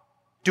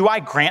 Do I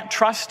grant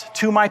trust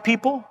to my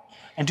people?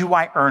 And do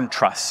I earn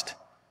trust?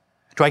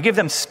 Do I give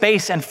them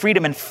space and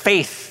freedom and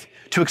faith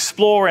to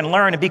explore and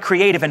learn and be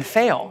creative and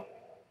fail?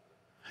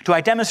 Do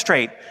I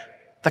demonstrate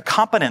the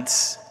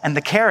competence and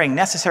the caring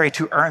necessary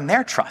to earn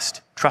their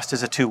trust? Trust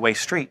is a two-way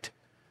street.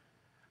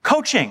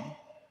 Coaching.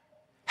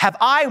 Have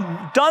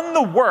I done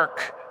the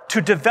work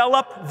to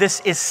develop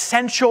this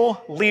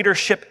essential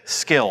leadership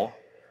skill?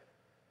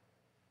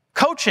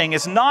 Coaching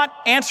is not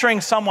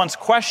answering someone's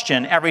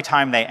question every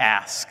time they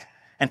ask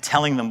and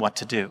telling them what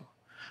to do.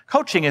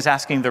 Coaching is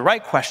asking the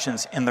right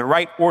questions in the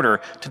right order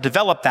to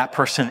develop that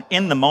person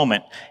in the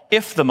moment,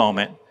 if the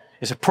moment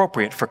is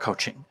appropriate for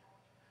coaching.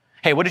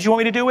 Hey, what did you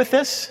want me to do with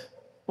this?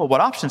 Well,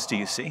 what options do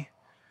you see?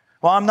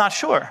 Well, I'm not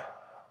sure.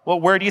 Well,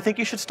 where do you think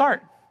you should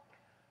start?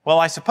 Well,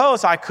 I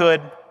suppose I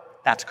could.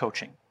 That's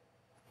coaching.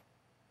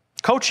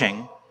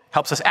 Coaching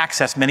helps us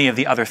access many of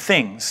the other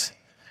things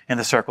in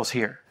the circles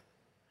here.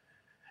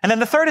 And then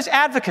the third is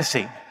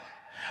advocacy.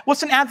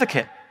 What's an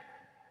advocate?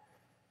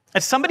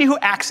 It's somebody who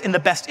acts in the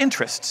best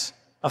interests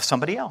of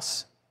somebody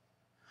else.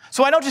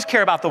 So I don't just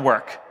care about the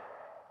work.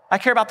 I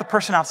care about the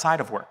person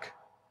outside of work.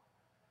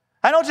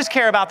 I don't just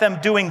care about them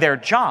doing their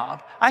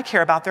job. I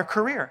care about their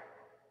career.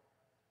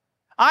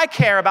 I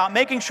care about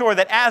making sure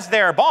that as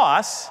their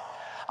boss,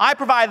 I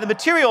provide the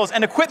materials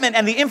and equipment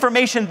and the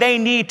information they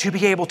need to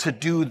be able to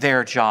do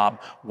their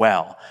job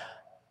well.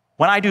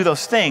 When I do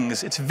those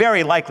things, it's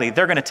very likely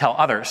they're going to tell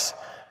others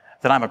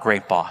that I'm a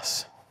great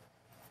boss.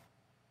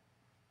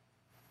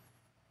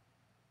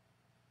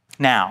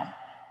 Now,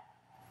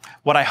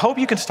 what I hope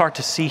you can start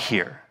to see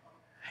here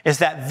is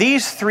that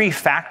these three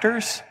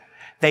factors,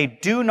 they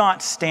do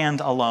not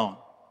stand alone.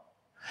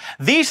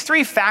 These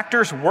three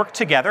factors work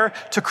together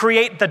to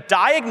create the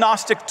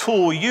diagnostic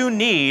tool you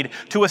need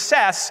to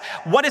assess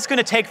what it's going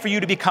to take for you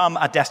to become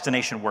a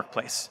destination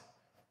workplace.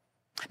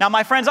 Now,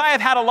 my friends, I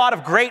have had a lot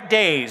of great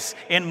days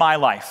in my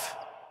life.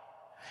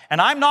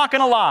 And I'm not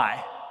going to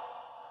lie.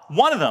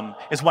 One of them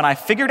is when I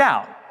figured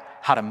out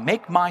how to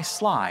make my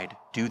slide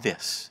do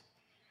this.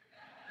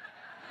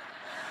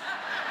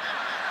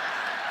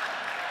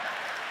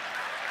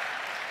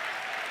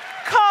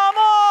 Come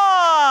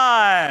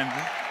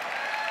on!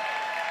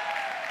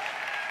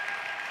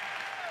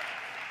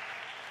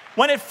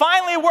 When it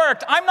finally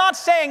worked, I'm not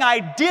saying I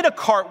did a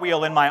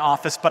cartwheel in my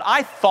office, but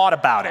I thought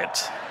about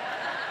it.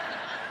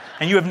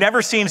 And you have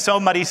never seen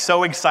somebody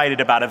so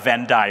excited about a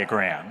Venn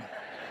diagram.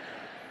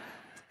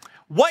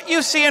 What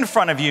you see in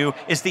front of you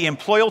is the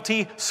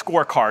Employalty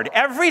Scorecard.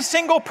 Every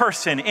single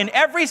person in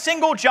every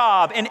single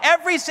job, in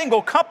every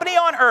single company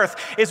on earth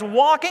is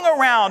walking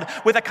around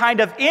with a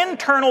kind of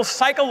internal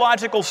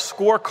psychological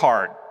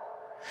scorecard.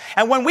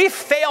 And when we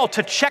fail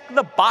to check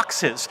the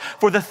boxes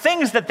for the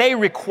things that they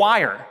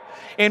require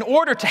in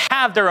order to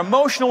have their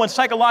emotional and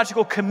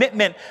psychological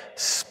commitment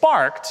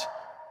sparked,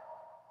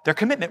 their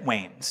commitment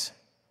wanes.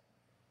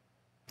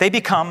 They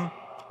become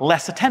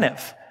less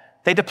attentive.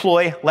 They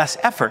deploy less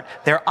effort.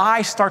 Their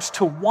eye starts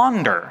to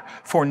wander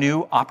for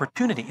new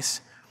opportunities.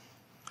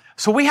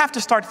 So we have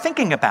to start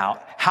thinking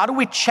about how do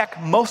we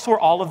check most or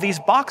all of these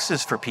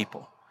boxes for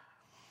people.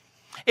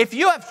 If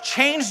you have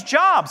changed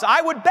jobs,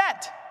 I would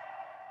bet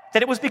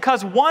that it was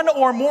because one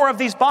or more of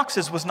these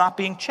boxes was not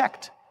being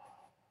checked.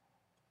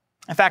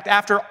 In fact,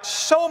 after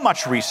so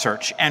much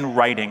research and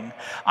writing,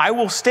 I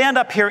will stand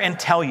up here and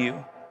tell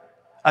you,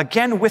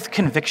 again with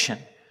conviction,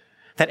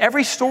 that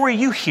every story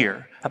you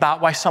hear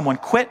about why someone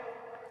quit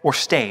or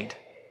stayed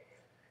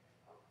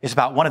is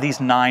about one of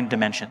these 9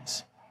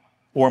 dimensions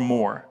or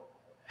more.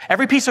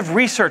 Every piece of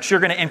research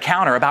you're going to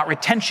encounter about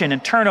retention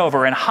and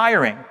turnover and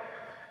hiring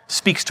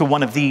speaks to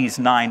one of these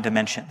 9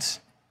 dimensions.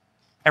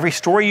 Every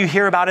story you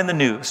hear about in the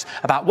news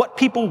about what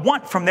people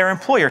want from their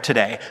employer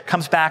today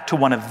comes back to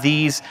one of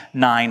these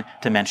 9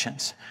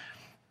 dimensions.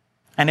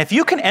 And if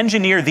you can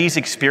engineer these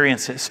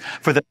experiences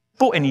for the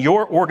people in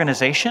your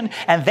organization,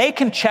 and they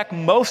can check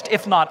most,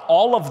 if not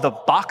all, of the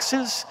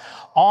boxes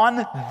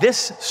on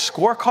this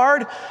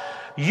scorecard,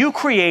 you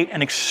create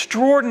an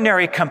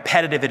extraordinary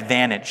competitive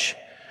advantage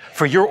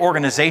for your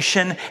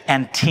organization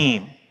and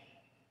team.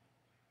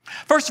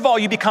 First of all,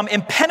 you become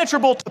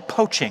impenetrable to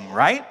poaching,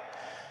 right?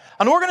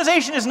 An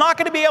organization is not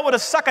going to be able to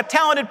suck a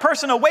talented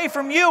person away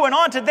from you and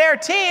onto their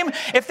team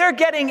if they're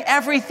getting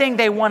everything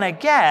they want to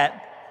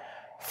get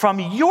from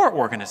your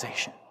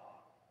organization.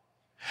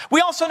 We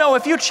also know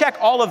if you check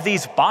all of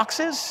these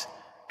boxes,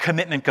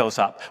 commitment goes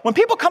up. When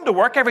people come to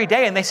work every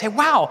day and they say,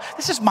 wow,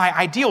 this is my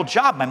ideal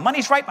job. My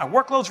money's right, my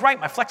workload's right,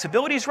 my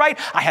flexibility's right,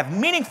 I have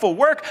meaningful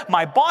work,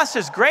 my boss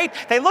is great.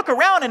 They look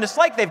around and it's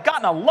like they've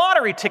gotten a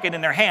lottery ticket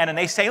in their hand and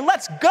they say,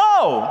 let's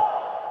go.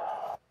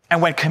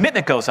 And when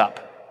commitment goes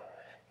up,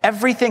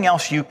 everything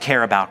else you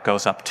care about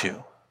goes up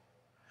too.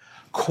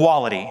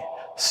 Quality,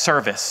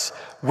 service,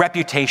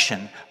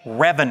 reputation,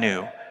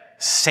 revenue,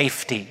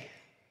 safety.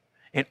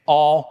 It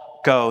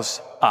all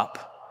goes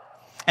up.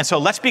 And so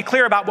let's be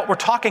clear about what we're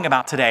talking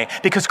about today,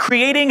 because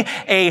creating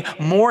a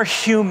more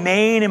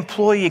humane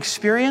employee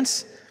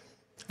experience,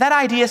 that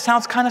idea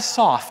sounds kind of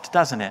soft,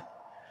 doesn't it?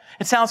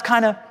 It sounds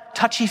kind of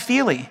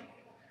touchy-feely,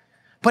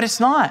 but it's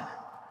not.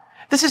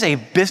 This is a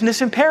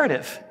business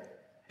imperative.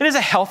 It is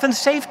a health and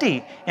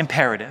safety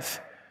imperative.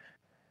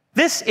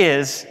 This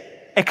is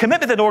a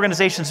commitment that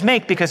organizations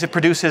make because it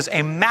produces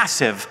a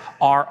massive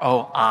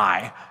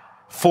ROI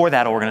for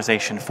that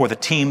organization, for the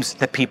teams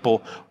that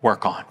people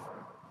work on.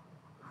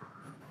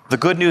 The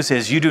good news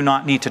is you do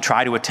not need to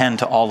try to attend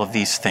to all of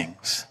these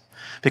things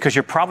because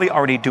you're probably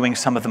already doing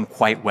some of them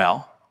quite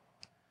well.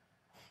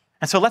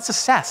 And so let's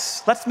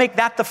assess. Let's make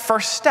that the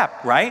first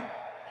step, right?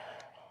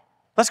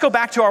 Let's go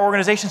back to our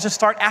organizations and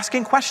start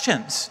asking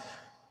questions.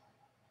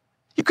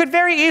 You could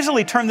very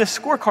easily turn this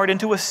scorecard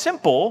into a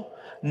simple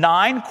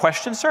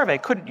 9-question survey,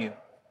 couldn't you?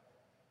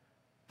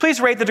 Please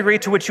rate the degree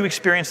to which you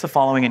experience the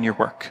following in your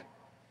work: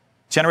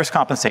 generous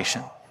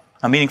compensation,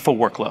 a meaningful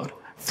workload,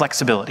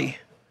 flexibility,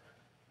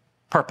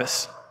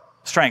 purpose,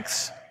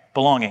 strengths,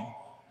 belonging,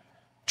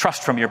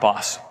 trust from your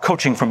boss,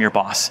 coaching from your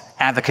boss,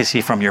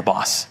 advocacy from your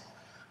boss.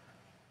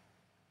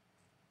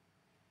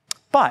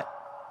 But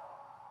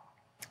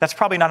that's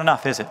probably not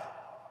enough, is it?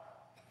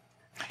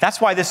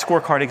 That's why this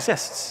scorecard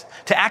exists,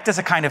 to act as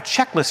a kind of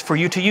checklist for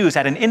you to use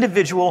at an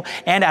individual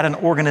and at an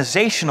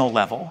organizational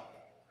level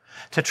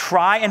to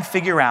try and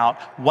figure out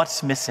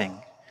what's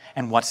missing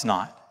and what's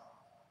not.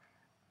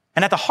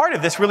 And at the heart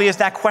of this really is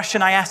that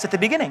question I asked at the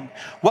beginning.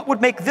 What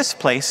would make this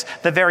place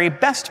the very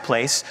best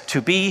place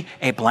to be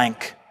a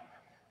blank?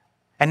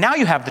 And now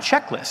you have the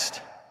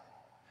checklist.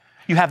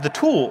 You have the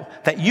tool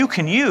that you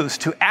can use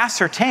to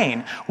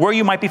ascertain where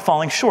you might be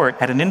falling short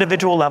at an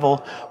individual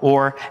level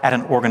or at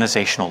an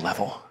organizational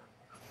level.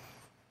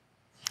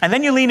 And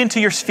then you lean into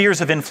your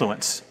spheres of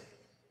influence.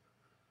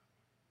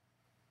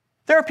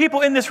 There are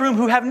people in this room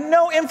who have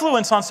no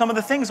influence on some of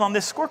the things on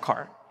this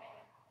scorecard.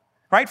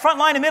 Right?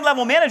 Frontline and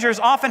mid-level managers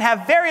often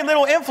have very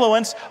little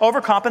influence over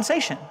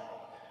compensation.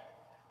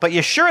 But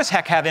you sure as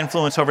heck have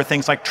influence over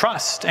things like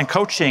trust and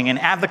coaching and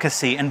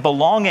advocacy and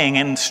belonging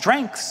and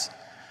strengths.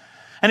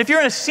 And if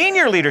you're in a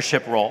senior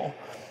leadership role,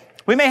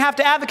 we may have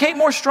to advocate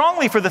more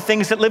strongly for the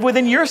things that live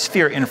within your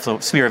sphere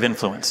of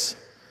influence,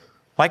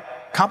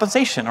 like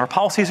compensation or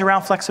policies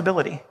around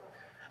flexibility.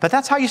 But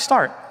that's how you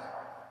start.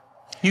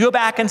 You go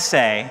back and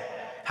say,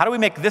 how do we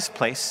make this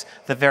place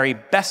the very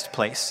best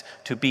place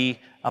to be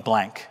a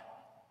blank?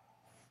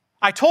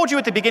 I told you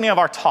at the beginning of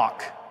our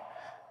talk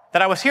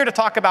that I was here to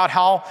talk about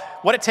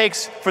what it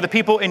takes for the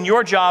people in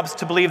your jobs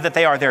to believe that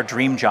they are their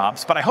dream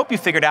jobs. But I hope you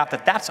figured out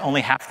that that's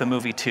only half the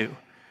movie too.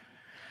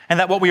 And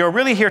that what we are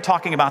really here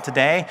talking about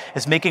today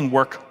is making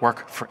work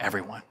work for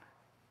everyone.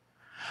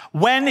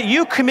 When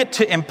you commit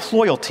to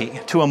employalty,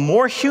 to a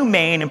more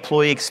humane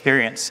employee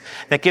experience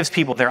that gives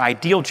people their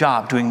ideal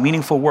job doing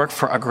meaningful work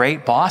for a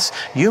great boss,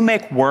 you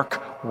make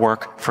work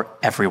work for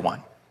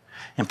everyone.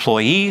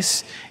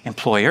 Employees,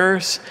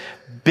 employers,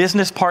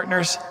 business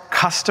partners,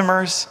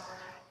 customers,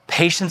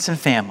 patients, and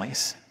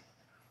families.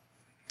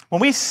 When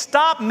we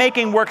stop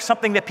making work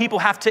something that people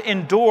have to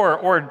endure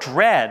or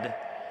dread,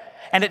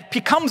 and it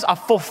becomes a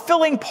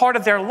fulfilling part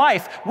of their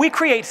life, we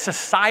create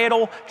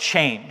societal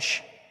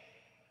change.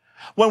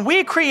 When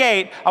we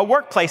create a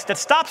workplace that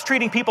stops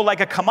treating people like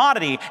a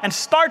commodity and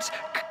starts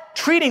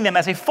treating them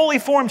as a fully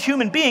formed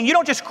human being, you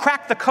don't just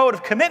crack the code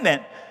of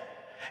commitment,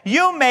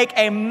 you make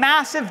a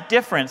massive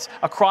difference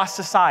across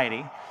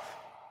society.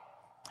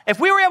 If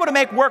we were able to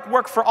make work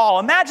work for all,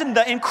 imagine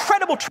the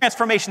incredible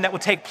transformation that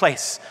would take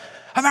place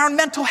around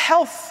mental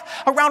health,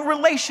 around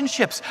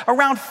relationships,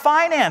 around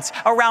finance,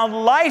 around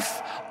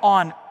life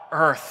on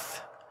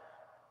earth.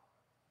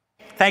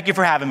 Thank you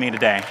for having me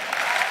today.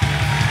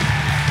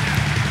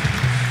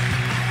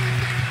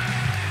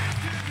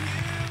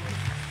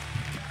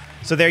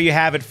 So there you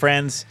have it,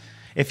 friends.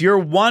 If you're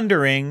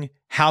wondering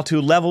how to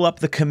level up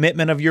the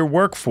commitment of your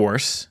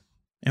workforce,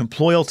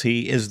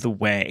 Employalty is the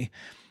way.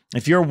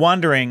 If you're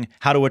wondering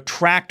how to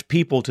attract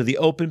people to the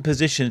open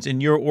positions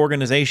in your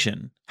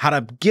organization, how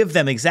to give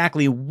them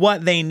exactly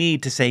what they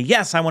need to say,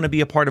 yes, I want to be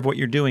a part of what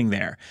you're doing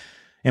there,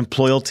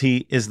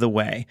 Employalty is the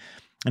way.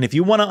 And if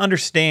you want to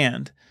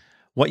understand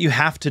what you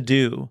have to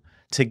do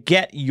to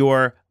get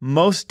your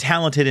most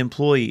talented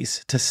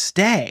employees to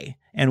stay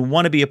and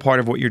want to be a part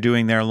of what you're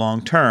doing there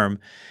long term,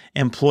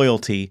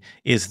 Employalty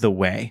is the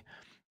way.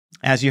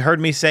 As you heard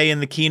me say in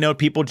the keynote,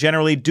 people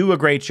generally do a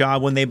great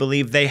job when they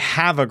believe they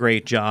have a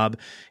great job.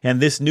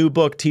 And this new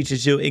book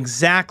teaches you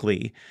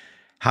exactly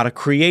how to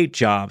create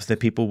jobs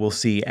that people will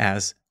see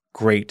as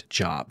great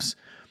jobs.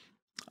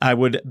 I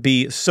would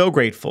be so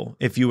grateful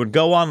if you would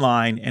go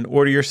online and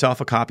order yourself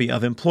a copy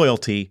of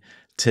Employalty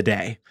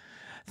today.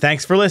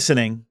 Thanks for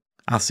listening.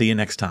 I'll see you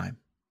next time.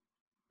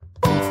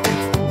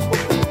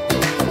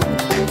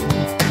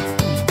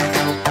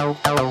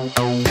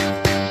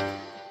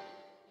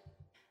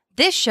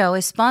 This show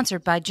is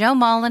sponsored by Joe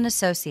Mall &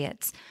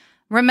 Associates.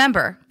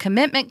 Remember,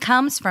 commitment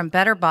comes from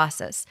better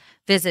bosses.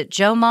 Visit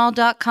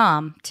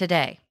joemall.com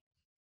today.